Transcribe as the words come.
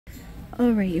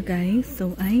Alright you guys,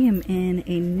 so I am in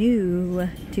a new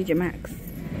Tj.maxx.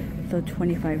 So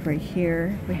 25 right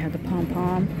here. We have the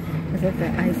pom-pom. This is the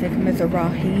Isaac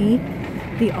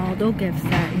Mizrahi. The Aldo gift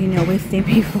set, you know, we've seen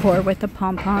before with the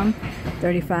pom-pom.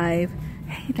 35.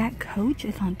 Hey, that coach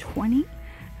is on 20.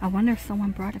 I wonder if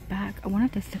someone brought it back. I wonder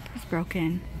if the zipper's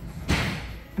broken.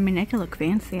 I mean, I could look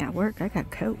fancy at work. I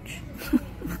got coach.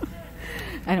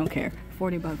 I don't care.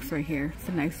 40 bucks right here. It's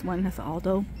a nice one. That's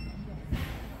Aldo.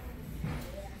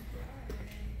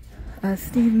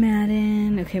 Steve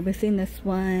Madden. Okay, we've seen this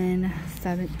one.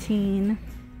 17.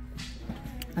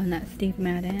 And that's Steve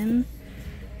Madden.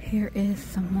 Here is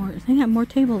some more. They got more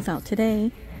tables out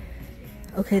today.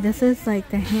 Okay, this is like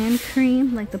the hand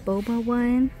cream, like the boba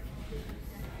one.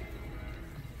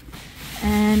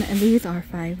 And these are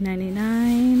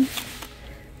 $5.99.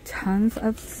 Tons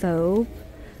of soap.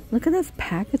 Look at this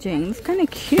packaging. It's kind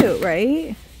of cute,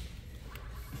 right?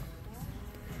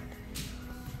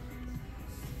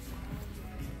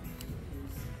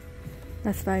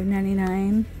 That's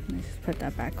 $5.99. Let's just put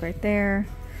that back right there.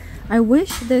 I wish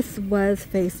this was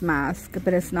face mask,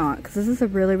 but it's not, because this is a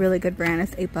really, really good brand.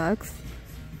 It's 8 bucks.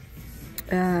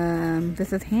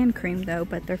 This is hand cream though,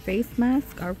 but their face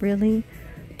masks are really,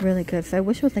 really good. So I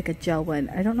wish it was like a gel one.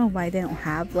 I don't know why they don't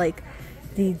have like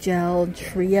the gel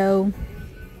trio.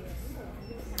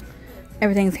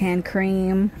 Everything's hand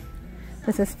cream.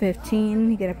 This is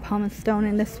 15. You get a pumice stone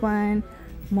in this one.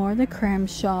 More of the Creme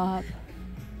Shop.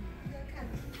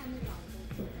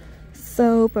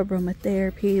 Soap,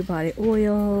 aromatherapy, body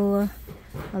oil.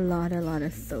 A lot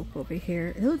of soap over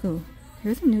here. Ooh,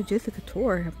 here's a new Juicy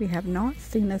Couture. We have not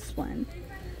seen this one.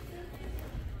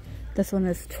 This one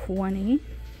is 20.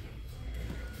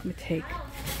 Let me take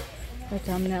the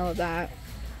thumbnail of that.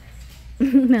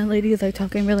 That lady is like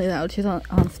talking really loud. She's on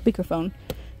speakerphone.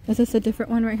 Is this a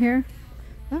different one right here?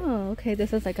 Oh, okay.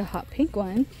 This is like a hot pink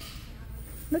one.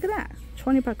 Look at that.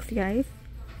 20 bucks, you guys.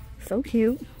 So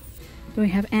cute. Then we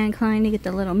have Anne Klein. You get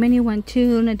the little mini one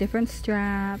too, and a different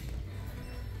strap.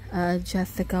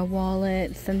 Jessica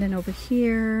wallet. Something over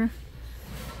here.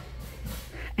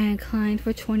 Anne Klein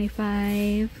for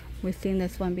 25. We've seen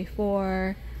this one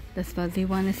before. This fuzzy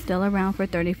one is still around for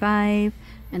 35.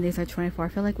 And these are 24. I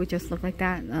feel like we just looked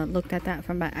at that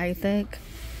from by Isaac.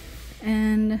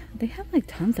 And they have like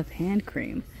tons of hand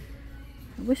cream.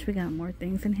 I wish we got more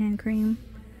things in hand cream.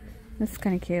 This is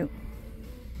kind of cute.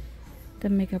 The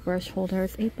makeup brush holder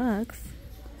is 8 bucks.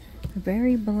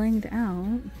 Very blinged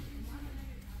out.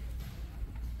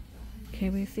 Okay,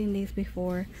 we've seen these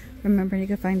before. Remember, you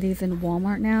can find these in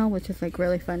Walmart now, which is like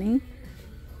really funny.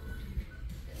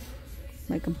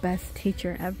 Like a best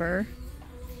teacher ever.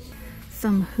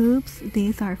 Some hoops.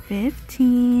 These are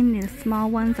 15. The small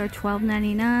ones are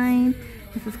 $12.99.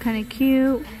 This is kind of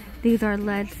cute. These are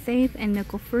lead safe and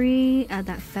nickel free.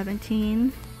 That's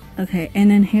 17. Okay, and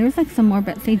then here's like some more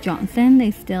Betsy Johnson.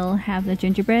 They still have the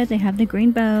gingerbread. They have the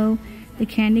green bow. The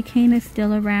candy cane is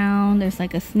still around. There's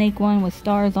like a snake one with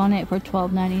stars on it for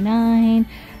 $12.99.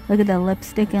 Look at the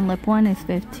lipstick and lip one is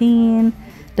 15.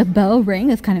 The bow ring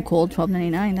is kind of cool,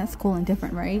 $12.99. That's cool and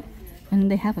different, right?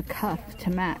 And they have a cuff to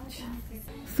match.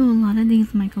 So a lot of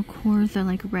these Michael Kors are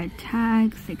like red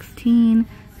tag, 16,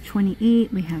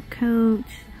 28. We have Coach,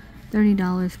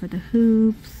 $30 for the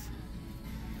hoops.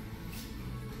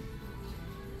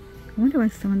 I wonder why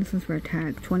some of this is red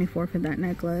tag, 24 for that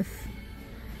necklace.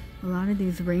 A lot of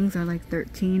these rings are like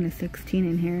 13 to 16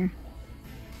 in here.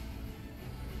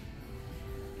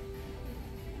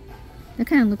 That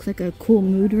kind of looks like a cool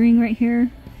mood ring right here.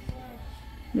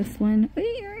 This one,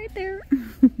 right there.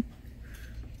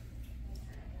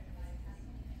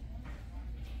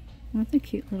 That's a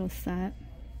cute little set.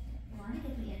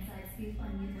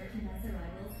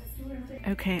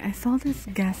 Okay, I saw this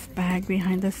Guess bag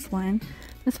behind this one.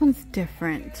 This one's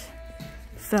different.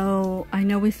 So I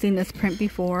know we've seen this print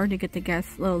before to get the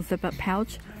Guess little zip up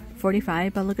pouch,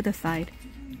 45, but look at the side.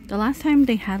 The last time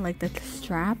they had like the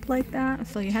strap like that,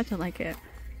 so you had to like it.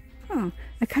 Huh.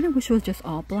 I kind of wish it was just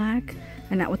all black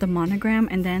and not with the monogram,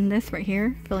 and then this right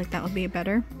here. I feel like that would be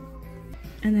better.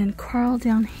 And then Carl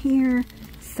down here,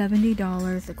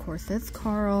 $70. Of course, it's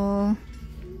Carl.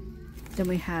 Then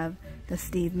we have the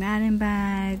Steve Madden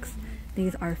bags.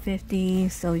 These are 50,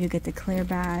 so you get the clear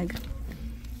bag.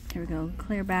 Here we go,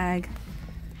 clear bag,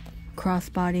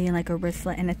 crossbody, and like a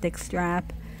wristlet and a thick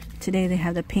strap. Today they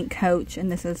have the pink Coach, and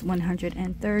this is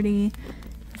 130.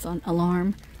 It's on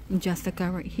alarm. And Jessica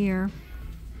right here.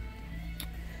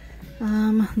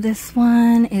 This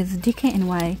one is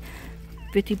DKNY,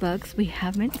 50 bucks. We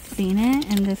haven't seen it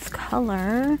in this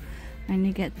color, and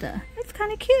you get the. It's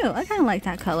kind of cute. I kind of like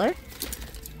that color.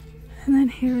 And then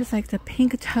here's like the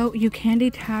pink tote. You can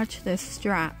detach this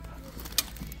strap.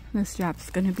 The strap's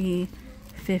gonna be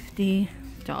 $50.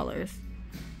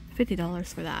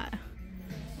 $50 for that.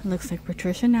 It looks like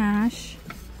Patricia Nash.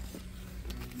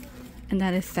 And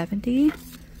that is $70.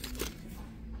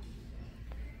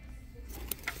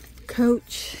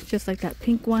 Coach, just like that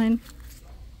pink one.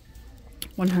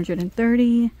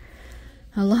 $130.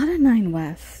 A lot of Nine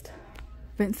West.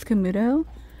 Vince Camuto.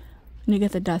 And you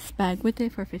get the dust bag with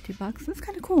it for $50. That's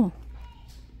kind of cool.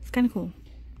 It's kind of cool.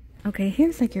 Okay,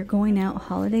 here's like your going out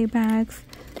holiday bags.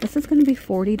 This is going to be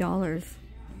 $40.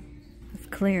 It's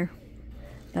clear.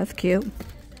 That's cute.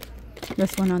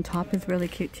 This one on top is really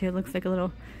cute too. It looks like a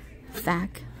little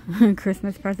sack.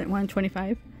 Christmas present one,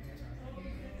 $25.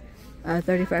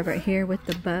 $35 right here with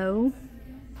the bow.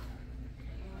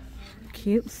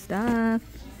 Cute stuff.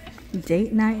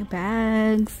 Date night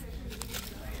bags.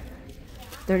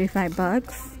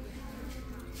 $35.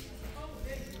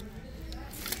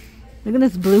 Look at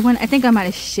this blue one. I think I might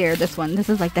have shared this one. This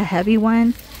is like the heavy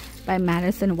one by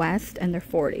Madison West, and they're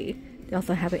 $40. They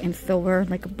also have it in silver,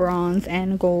 like bronze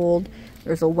and gold.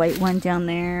 There's a white one down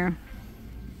there.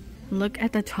 Look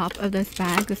at the top of this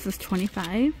bag. This is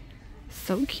 $25.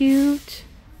 So cute.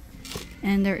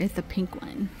 And there is the pink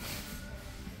one.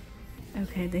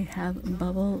 Okay, they have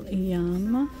Bubble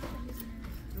Yum.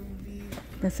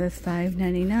 This is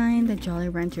 $5.99. The Jolly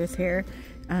Ranchers here.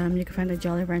 You can find the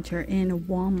Jolly Rancher in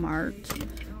Walmart.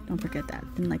 Don't forget that.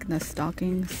 In like the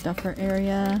stocking stuffer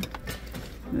area.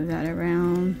 Move that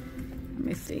around. Let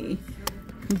me see.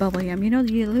 Bubble Yum. You know,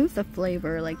 you lose the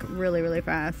flavor like really, really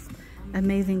fast.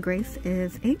 Amazing Grace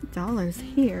is $8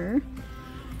 here.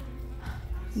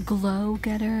 Glow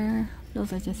Getter.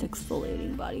 Those are just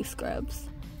exfoliating body scrubs.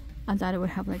 I thought it would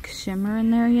have like shimmer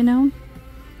in there, you know.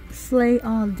 Slay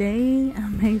All Day.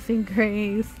 Amazing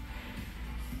Grace.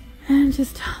 And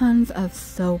just tons of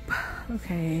soap.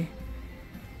 Okay.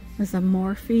 There's a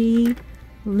Morphe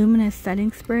Luminous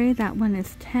Setting Spray. That one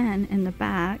is $10 in the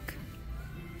back.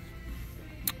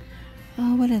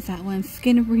 Oh, what is that one?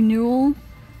 Skin Renewal.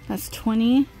 That's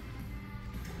 $20.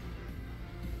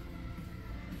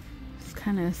 Just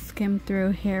kind of skim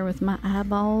through here with my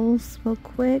eyeballs real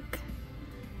quick.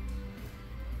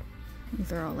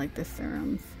 These are all like the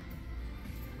serums.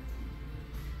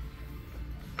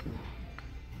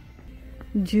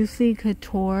 Juicy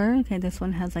Couture. Okay, this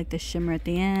one has like the shimmer at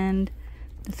the end.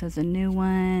 This is a new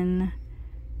one.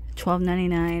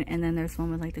 $12.99. And then there's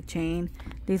one with like the chain.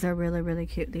 These are really, really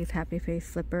cute. These happy face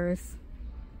slippers.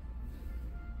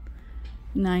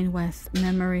 Nine West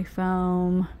Memory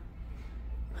Foam.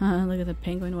 Look at the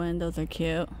penguin one. Those are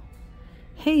cute.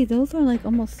 Hey, those are like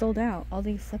almost sold out. All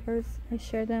these slippers. I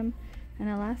shared them in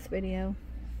the last video.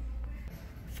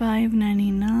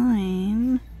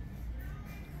 $5.99.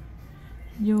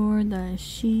 You're the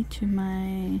she to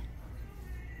my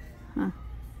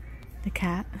the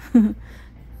cat.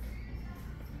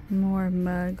 More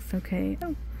mugs. Okay.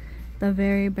 Oh, the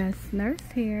Very Best Nurse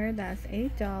here. That's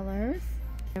 $8.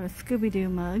 I have a Scooby-Doo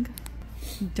mug.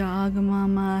 Dog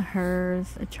Mama,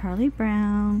 hers, a Charlie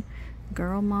Brown,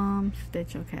 Girl Mom,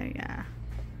 Stitch. Okay, yeah.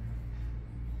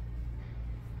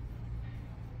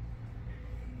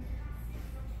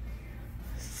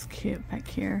 This is cute back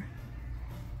here.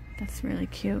 That's really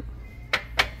cute.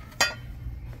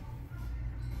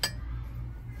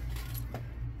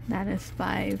 That is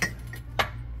 $5.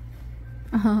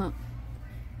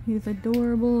 He's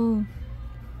adorable.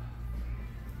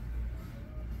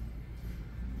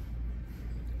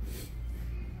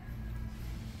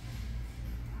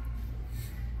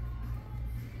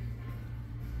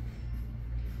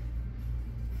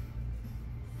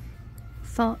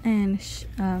 Salt and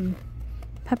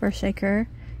pepper shaker.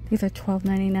 These are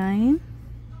 $12.99.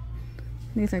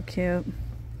 These are cute.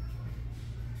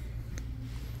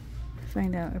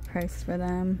 Find out a price for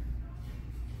them.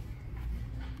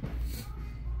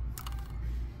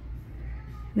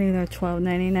 These are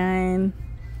 $12.99.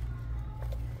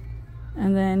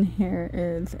 And then here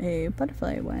is a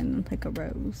butterfly one, like a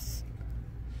rose.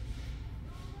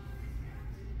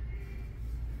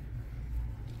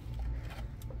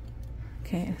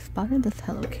 Okay, I spotted this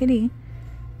Hello Kitty.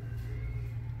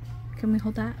 Can we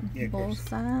hold that? Yeah, of Bowl course.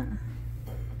 that.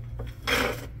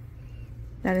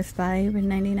 That is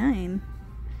 $5.99.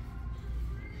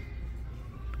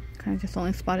 Kind of just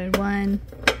only spotted one.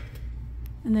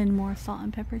 And then more salt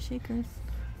and pepper shakers.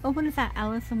 Oh, what is that?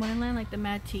 Alice in Wonderland, like the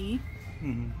Mad Tea.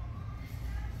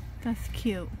 That's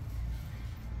cute.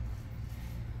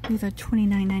 These are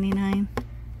 $29.99.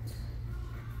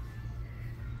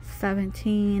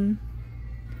 $17.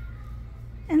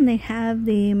 And they have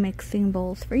the mixing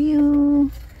bowls for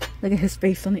you. Look at his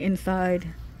face on the inside.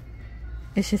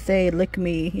 It should say lick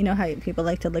me. You know how people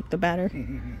like to lick the batter?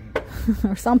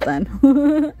 Or something.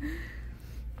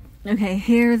 Okay,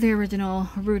 here's the original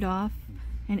Rudolph.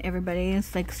 And everybody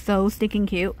is like so stinking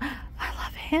cute. I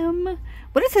love him.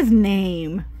 What is his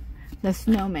name? The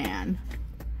snowman.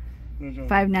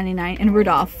 $5.99. And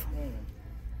Rudolph.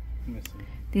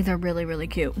 These are really, really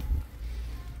cute.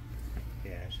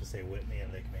 Yeah, I should say whip me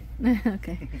and lick me.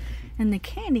 Okay. And the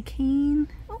candy cane.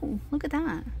 Oh, look at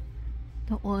that.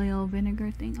 The oil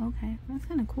vinegar thing. Okay, that's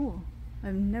kind of cool.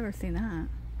 I've never seen that.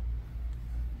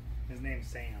 His name's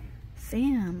Sam.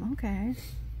 Sam, okay.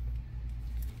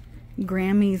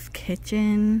 Grammy's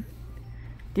Kitchen.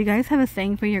 Do you guys have a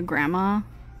saying for your grandma?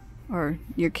 Or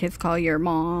your kids call your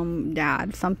mom,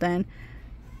 dad, something?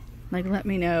 Like, let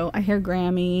me know. I hear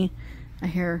Grammy. I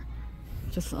hear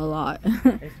just a lot. I used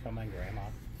to call my grandma.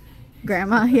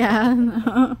 Grandma,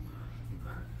 yeah.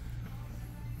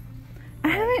 I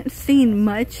haven't seen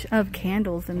much of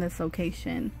candles in this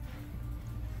location.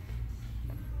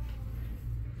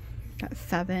 Got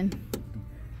 7.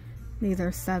 These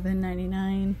are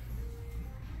 $7.99.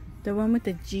 The one with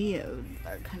the geodes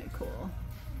are kind of cool.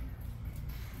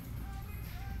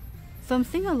 So I'm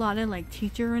seeing a lot of like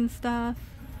teacher and stuff.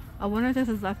 I wonder if this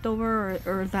is leftover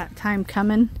or is that time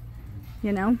coming?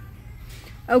 You know?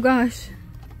 Oh gosh.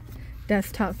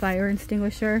 Desktop fire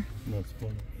extinguisher. That's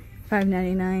cool.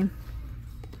 $5.99.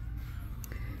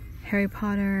 Harry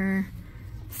Potter.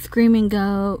 Screaming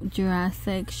Goat.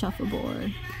 Jurassic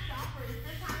shuffleboard.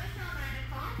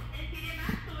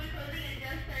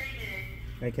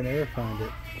 I can never find it.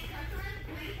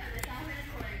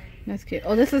 That's cute.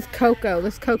 Oh, this is Coco.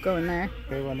 There's Coco in there.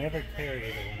 They will never carry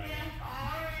it when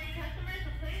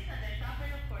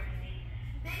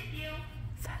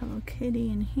It's Hello Kitty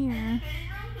in here.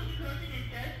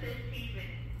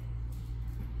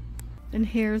 And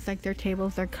here's like their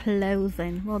tables. They're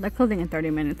closing. Well, they're closing in 30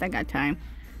 minutes. I got time.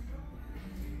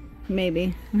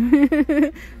 Maybe.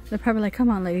 They're probably like, come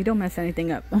on, lady, don't mess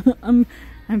anything up. I'm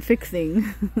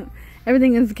fixing.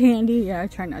 Everything is candy. Yeah, I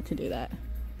try not to do that.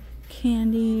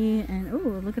 Candy and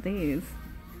oh, look at these.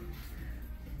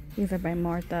 These are by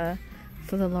Martha.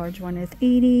 So the large one is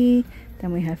 80.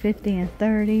 Then we have 50 and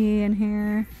 30 in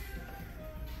here.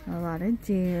 A lot of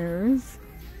deers.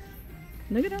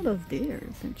 Look at all those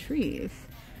deers and trees.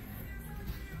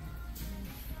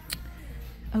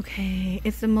 Okay,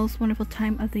 it's the most wonderful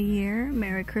time of the year.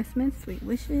 Merry Christmas, sweet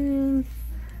wishes.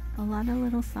 A lot of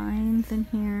little signs in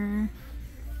here.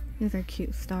 These are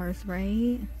cute stars,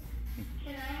 right?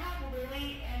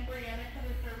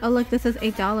 Oh look, this is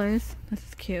 $8. This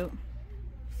is cute.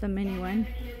 It's a mini one.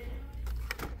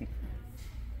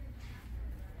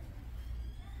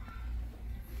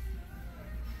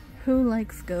 Who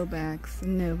likes go backs?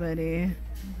 Nobody.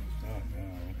 Oh no.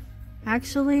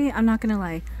 Actually, I'm not gonna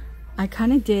lie. I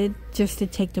kind of did just to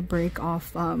take the break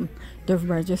off the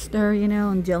register, you know,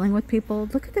 and dealing with people.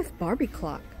 Look at this Barbie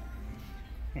clock.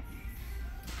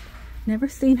 Never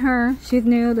seen her. She's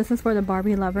new. This is for the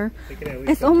Barbie lover.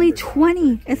 It's only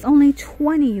 20. It's only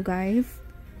 20, you guys.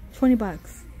 20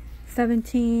 bucks.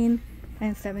 17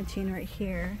 and 17 right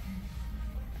here.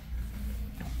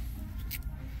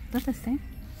 Is that the same?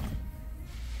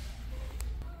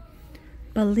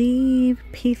 Believe,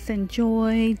 peace and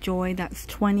joy. Joy, that's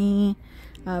 20.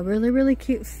 Really, really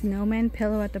cute snowman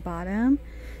pillow at the bottom.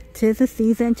 'Tis the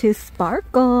season to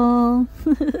sparkle.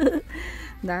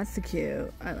 That's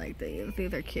cute. I like these.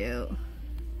 These are cute.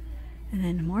 And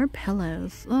then more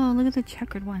pillows. Oh, look at the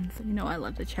checkered ones. You know I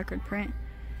love the checkered print.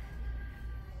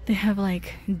 They have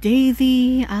like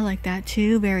Daisy. I like that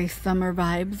too. Very summer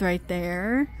vibes right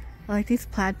there. I like these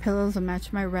plaid pillows that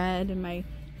match my red in my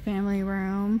family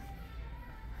room.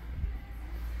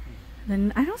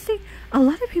 Then I don't see a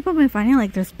lot of people have been finding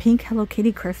like this pink Hello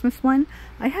Kitty Christmas one.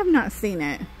 I have not seen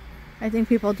it. I think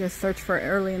people just search for it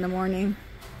early in the morning.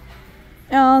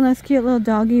 Oh, that's cute little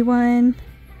doggy one.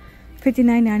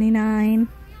 $59.99.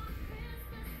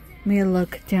 Let me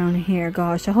look down here.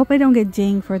 Gosh, I hope I don't get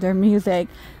dinged for their music.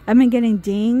 I've been getting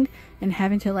dinged and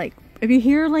having to like, if you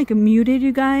hear like muted,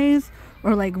 you guys,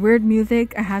 or like weird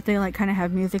music, I have to like kind of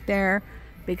have music there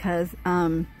because,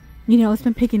 you know, it's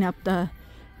been picking up the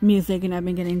music and I've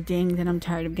been getting dinged and I'm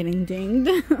tired of getting dinged.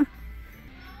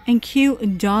 And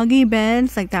cute doggy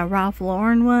beds like that Ralph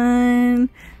Lauren one.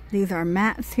 These are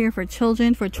mats here for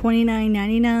children for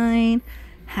 $29.99.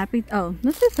 Happy, oh,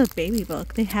 this is a baby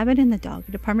book. They have it in the dog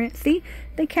department. See,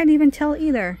 they can't even tell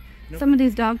either. Nope. Some of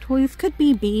these dog toys could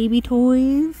be baby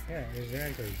toys. Yeah,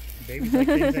 exactly. Babies like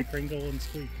things that crinkle and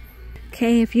squeak.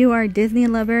 Okay, if you are a Disney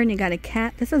lover and you got a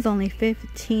cat, this is only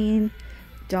 $15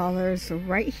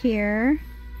 right here.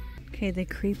 Okay, the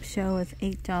creep show is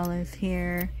 $8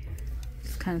 here.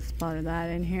 Just kind of spotted that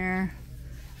in here.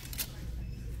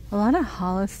 A lot of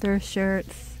Hollister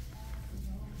shirts.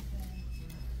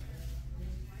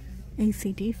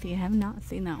 AC/DC, I have not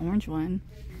seen that orange one.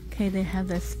 Okay, they have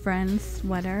this Friends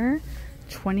sweater,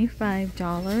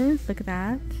 $25. Look at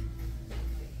that.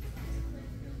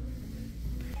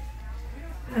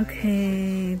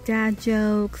 Okay, dad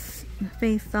jokes,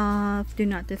 face off, do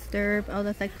not disturb. Oh,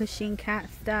 that's like pushing cat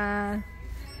stuff.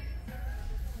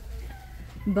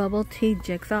 Bubble tea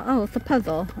jigsaw. Oh, it's a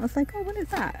puzzle. I was like, oh, what is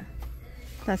that?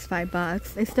 That's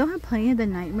 $5. They still have plenty of the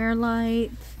nightmare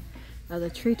lights. The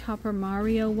tree topper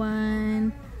Mario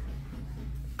one.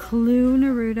 Clue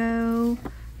Naruto.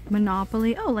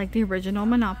 Monopoly. Oh, like the original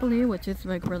Monopoly, which is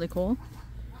like really cool.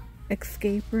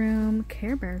 Escape room.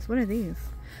 Care Bears. What are these?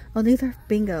 Oh, these are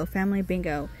bingo. Family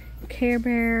bingo. Care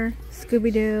Bear.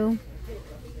 Scooby-Doo.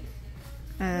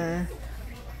 Oh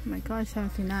my gosh, I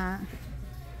haven't seen that.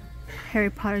 Harry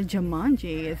Potter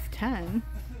Jumanji is 10.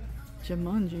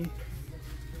 Jumanji.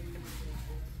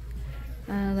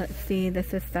 Let's see.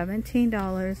 This is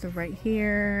 $17 right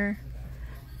here.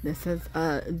 This is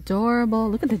adorable.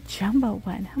 Look at the jumbo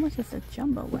one. How much is the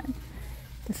jumbo one?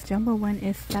 This jumbo one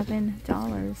is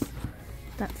 $7.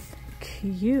 That's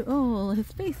cute. Oh,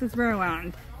 his face is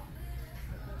round.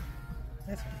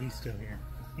 That's he's still here.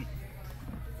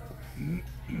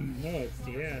 No, it's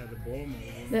the bowl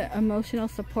movie. The emotional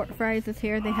support fries is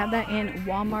here. They have that in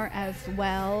Walmart as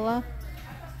well.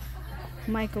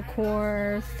 Michael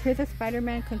Kors. Here's a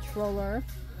Spider-Man controller.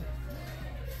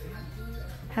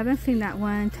 Haven't seen that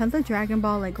one. Tons of Dragon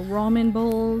Ball like ramen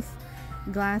bowls.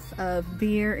 Glass of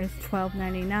beer is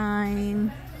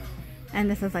 $12.99.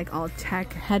 And this is like all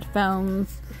tech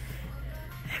headphones.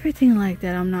 Everything like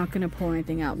that. I'm not going to pull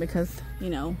anything out because,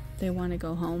 you know, they want to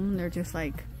go home. They're just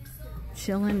like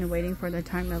chilling and waiting for their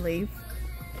time to leave.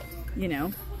 You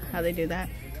know how they do that.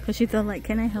 Because she's all like,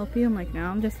 can I help you? I'm like, no,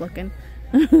 I'm just looking.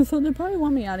 So they probably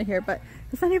want me out of here, but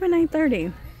it's not even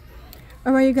 9:30.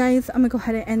 Alright, you guys, I'm gonna go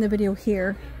ahead and end the video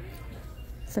here.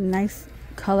 It's a nice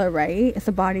color, right? It's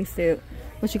a bodysuit,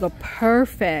 which would go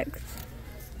perfect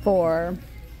for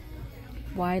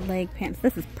wide leg pants.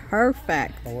 This is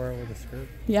perfect. Or with a skirt.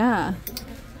 Yeah.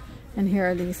 And here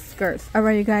are these skirts.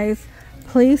 Alright, you guys,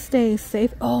 please stay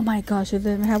safe. Oh my gosh, I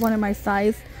didn't have one in my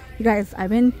size. You guys, I've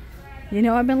been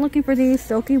looking for these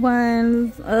silky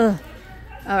ones. Ugh.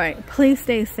 Alright, please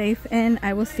stay safe, and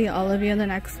I will see all of you in the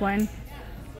next one.